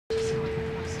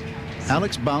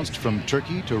Alex bounced from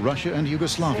Turkey to Russia and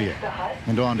Yugoslavia,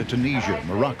 and on to Tunisia,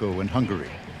 Morocco, and Hungary,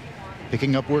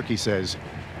 picking up work, he says,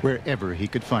 wherever he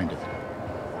could find it.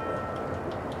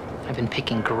 I've been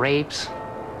picking grapes,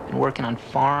 been working on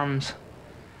farms,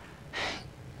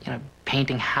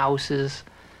 painting houses,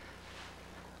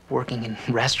 working in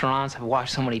restaurants. I've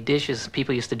washed so many dishes.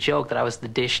 People used to joke that I was the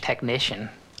dish technician.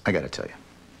 I gotta tell you,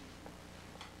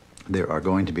 there are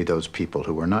going to be those people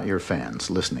who are not your fans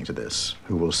listening to this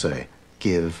who will say,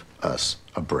 give us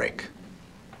a break.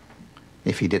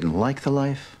 If you didn't like the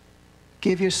life,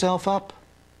 give yourself up.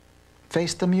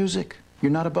 Face the music.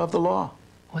 You're not above the law.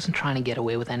 I wasn't trying to get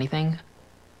away with anything.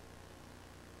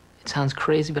 It sounds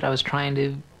crazy, but I was trying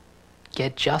to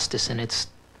get justice in its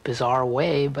bizarre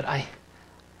way, but I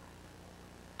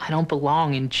don't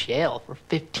belong in jail for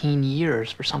 15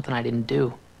 years for something I didn't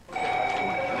do.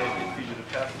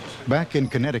 Back in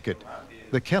Connecticut,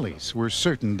 the Kellys were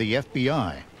certain the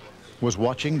FBI was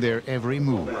watching their every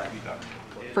move.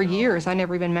 For years, I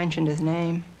never even mentioned his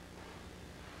name.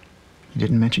 You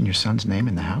didn't mention your son's name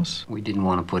in the house? We didn't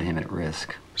want to put him at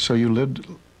risk. So you lived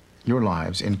your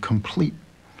lives in complete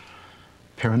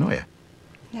paranoia?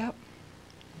 Yep.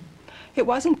 It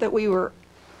wasn't that we were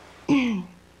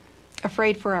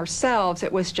afraid for ourselves.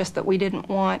 It was just that we didn't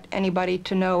want anybody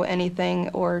to know anything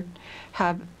or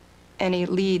have any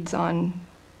leads on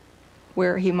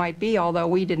where he might be, although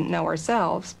we didn't know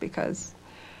ourselves because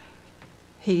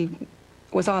he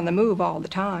was on the move all the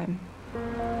time.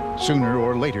 Sooner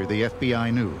or later, the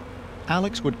FBI knew.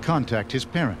 Alex would contact his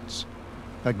parents.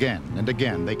 Again and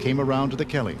again, they came around to the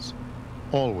Kellys,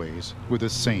 always with the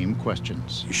same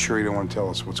questions. You sure you don't want to tell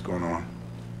us what's going on?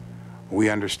 We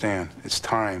understand. It's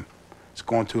time. It's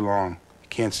going too long. You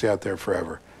can't stay out there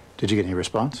forever. Did you get any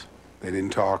response? They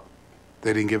didn't talk.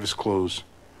 They didn't give us clues.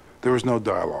 There was no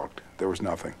dialogue. There was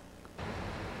nothing.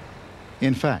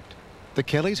 In fact, the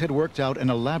Kellys had worked out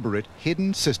an elaborate,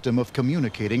 hidden system of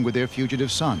communicating with their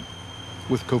fugitive son,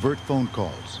 with covert phone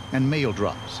calls and mail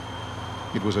drops.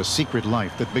 It was a secret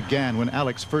life that began when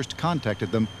Alex first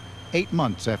contacted them 8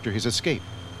 months after his escape,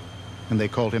 and they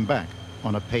called him back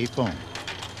on a pay phone.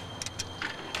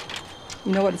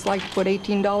 You know what it's like to put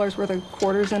 $18 worth of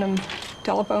quarters in a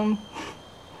telephone?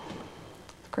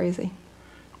 It's crazy.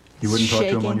 You wouldn't talk to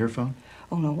him on Shaking. your phone?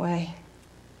 Oh, no way.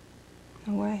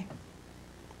 No way.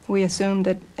 We assumed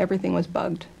that everything was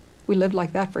bugged. We lived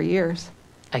like that for years.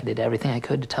 I did everything I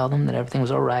could to tell them that everything was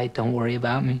all right, don't worry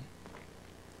about me.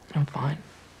 I'm fine.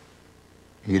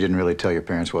 You didn't really tell your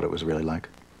parents what it was really like?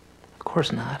 Of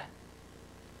course not.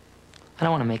 I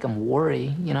don't want to make them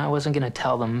worry. I wasn't going to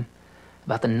tell them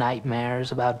about the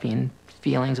nightmares, about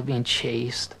feelings of being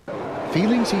chased.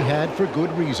 Feelings he had for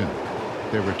good reason.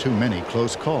 There were too many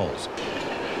close calls.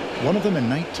 One of them in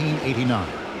 1989,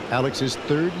 Alex's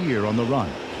 3rd year on the run,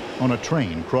 on a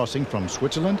train crossing from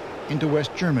Switzerland into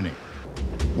West Germany.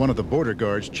 One of the border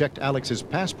guards checked Alex's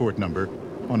passport number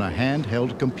on a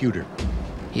handheld computer.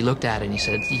 He looked at it and he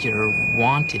said, "You're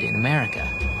wanted in America."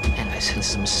 And I said,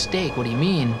 "It's a mistake, what do you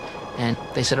mean?" And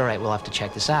they said, "All right, we'll have to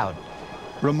check this out."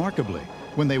 Remarkably,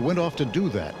 when they went off to do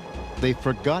that, they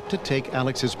forgot to take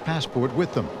Alex's passport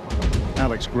with them.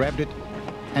 Alex grabbed it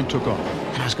and took off.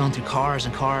 And I was going through cars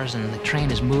and cars, and the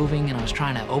train is moving, and I was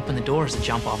trying to open the doors to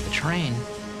jump off the train,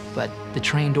 but the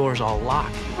train doors all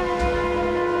locked.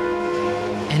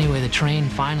 Anyway, the train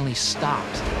finally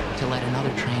stopped to let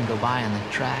another train go by on the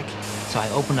track. So I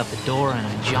opened up the door and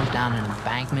I jumped down an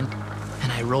embankment,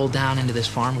 and I rolled down into this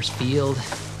farmer's field.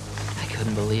 I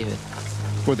couldn't believe it.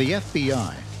 For the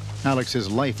FBI, Alex's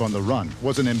life on the run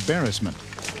was an embarrassment,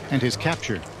 and his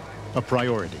capture a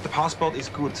priority. The passport is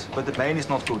good, but the plane is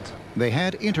not good. They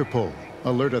had Interpol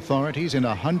alert authorities in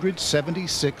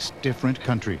 176 different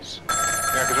countries.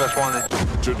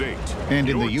 To date. And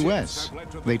in the U.S.,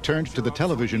 they turned to the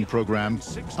television program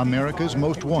America's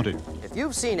Most Wanted. If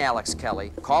you've seen Alex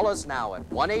Kelly, call us now at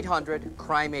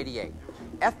 1-800-CRIME-88.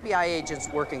 FBI agents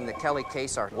working the Kelly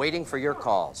case are waiting for your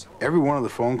calls. Every one of the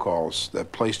phone calls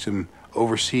that placed him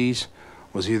overseas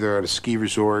was either at a ski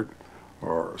resort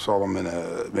or saw him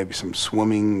in maybe some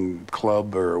swimming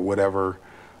club or whatever.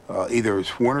 Either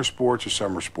it's winter sports or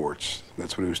summer sports.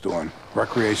 That's what he was doing,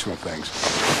 recreational things.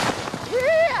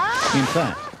 In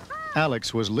fact,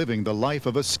 Alex was living the life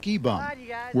of a ski bum,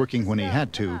 working when he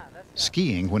had to,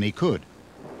 skiing when he could.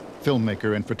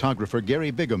 Filmmaker and photographer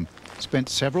Gary Bigham spent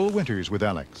several winters with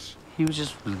Alex. He was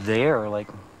just there, like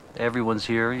everyone's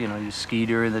here, you ski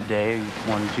during the day,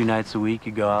 1 or 2 nights a week,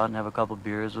 you go out and have a couple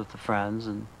beers with the friends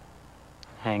and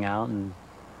hang out and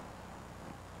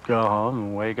go home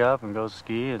and wake up and go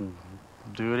ski and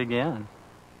do it again.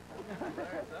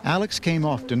 Alex came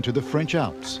often to the French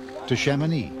Alps, to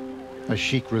Chamonix, a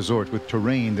chic resort with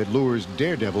terrain that lures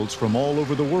daredevils from all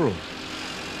over the world.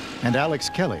 And Alex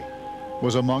Kelly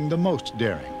was among the most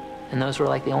daring. And those were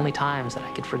like the only times that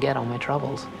I could forget all my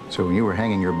troubles. So when you were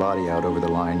hanging your body out over the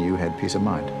line, you had peace of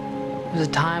mind? It was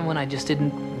a time when I just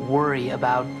didn't worry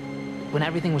about, when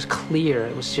everything was clear.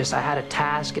 It was just I had a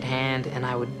task at hand and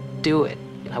I would do it.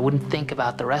 I wouldn't think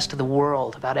about the rest of the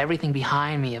world, about everything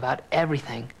behind me, about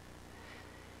everything.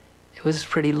 It was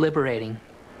pretty liberating.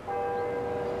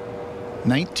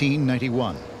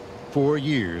 1991, 4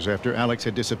 years after Alex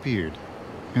had disappeared,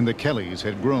 and the Kellys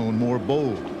had grown more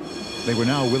bold. They were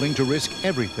now willing to risk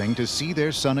everything to see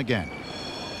their son again.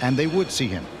 And they would see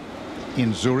him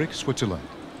in Zurich, Switzerland.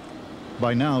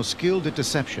 By now skilled at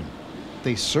deception,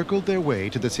 they circled their way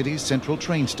to the city's central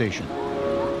train station,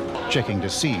 checking to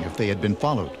see if they had been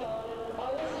followed.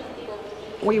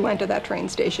 We went to that train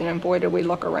station, and boy, did we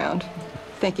look around,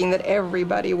 thinking that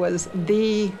everybody was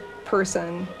the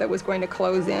person that was going to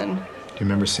close in. Do you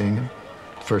remember seeing him?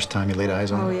 First time you laid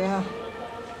eyes on him? Oh, yeah.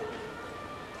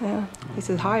 Yeah. He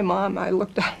says, "Hi, Mom." I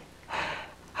looked at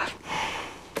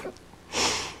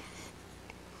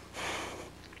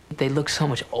They looked so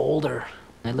much older.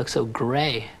 They looked so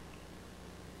gray.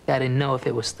 I didn't know if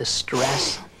it was the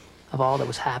stress of all that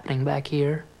was happening back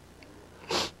here,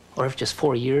 or if just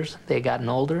 4 years they had gotten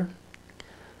older.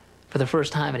 For the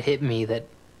first time, it hit me that,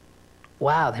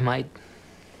 wow, they might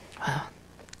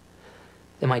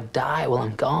die while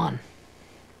I'm gone.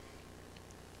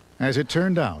 As it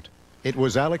turned out, it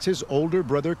was Alex's older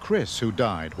brother Chris who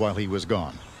died while he was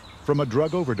gone, from a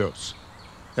drug overdose.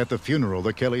 At the funeral,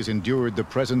 the Kellys endured the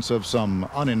presence of some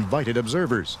uninvited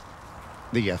observers,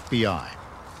 the FBI.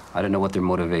 I don't know what their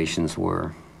motivations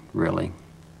were, really.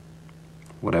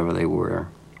 Whatever they were,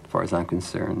 as far as I'm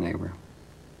concerned, they were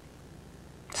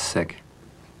sick.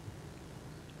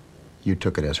 You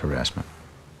took it as harassment?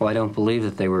 Well, I don't believe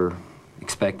that they were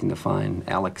expecting to find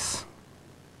Alex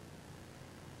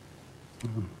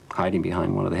hiding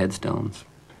behind one of the headstones.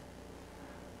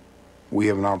 We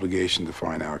have an obligation to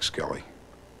find Alex Kelly.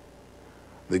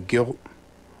 The guilt,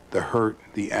 the hurt,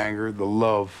 the anger, the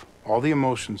love, all the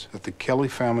emotions that the Kelly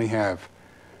family have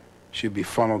should be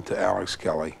funneled to Alex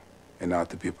Kelly and not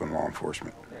to people in law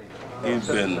enforcement. He's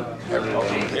been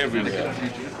everywhere.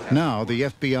 Now the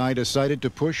FBI decided to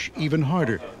push even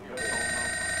harder.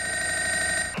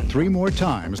 3 more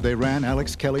times they ran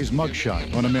Alex Kelly's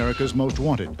mugshot on America's Most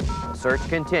Wanted. Search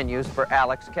continues for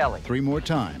Alex Kelly. 3 more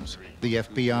times the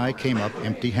FBI came up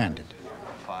empty-handed.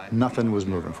 Nothing was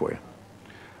moving for you?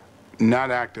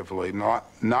 Not actively,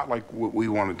 not like what we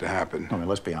wanted to happen. I mean,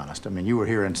 let's be honest. I mean, you were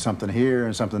hearing something here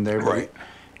and something there. But Right.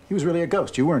 He was really a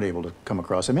ghost. You weren't able to come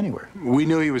across him anywhere. We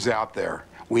knew he was out there.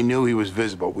 We knew he was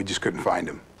visible. We just couldn't find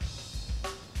him.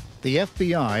 The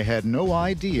FBI had no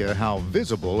idea how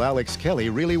visible Alex Kelly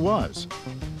really was.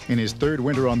 In his 3rd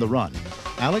winter on the run,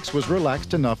 Alex was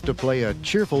relaxed enough to play a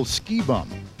cheerful ski bum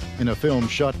in a film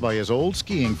shot by his old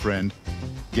skiing friend,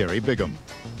 Gary Bigham.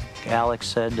 Alex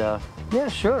said, yeah,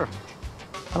 sure.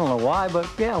 I don't know why, but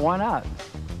yeah, why not?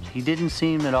 He didn't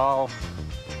seem at all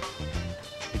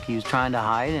like he was trying to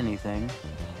hide anything.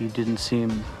 He didn't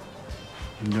seem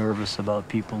nervous about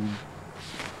people.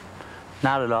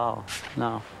 Not at all,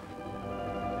 no.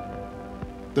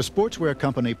 The sportswear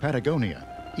company Patagonia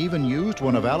even used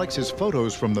one of Alex's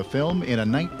photos from the film in a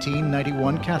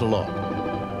 1991 catalog.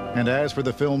 And as for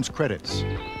the film's credits,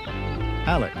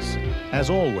 Alex, as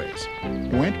always,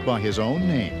 went by his own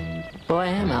name. Well, I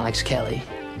am Alex Kelly.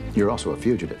 You're also a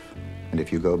fugitive. And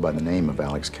if you go by the name of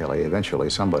Alex Kelly, eventually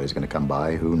somebody's going to come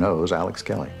by who knows Alex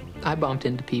Kelly. I bumped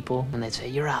into people and they'd say,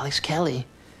 "You're Alex Kelly."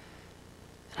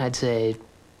 And I'd say,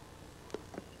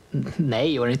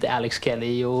 "Nej, jag är inte Alex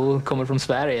Kelly, jag kommer från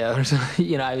Sverige." Or something.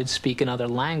 You know, I would speak another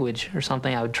language or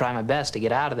something. I would try my best to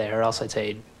get out of there, or else I'd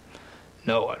say,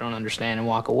 "No, I don't understand," and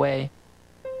walk away.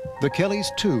 The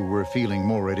Kellys, too, were feeling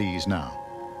more at ease now.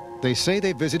 They say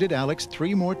they visited Alex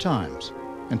 3 more times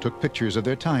and took pictures of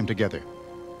their time together.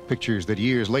 Pictures that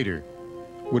years later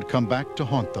would come back to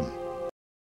haunt them.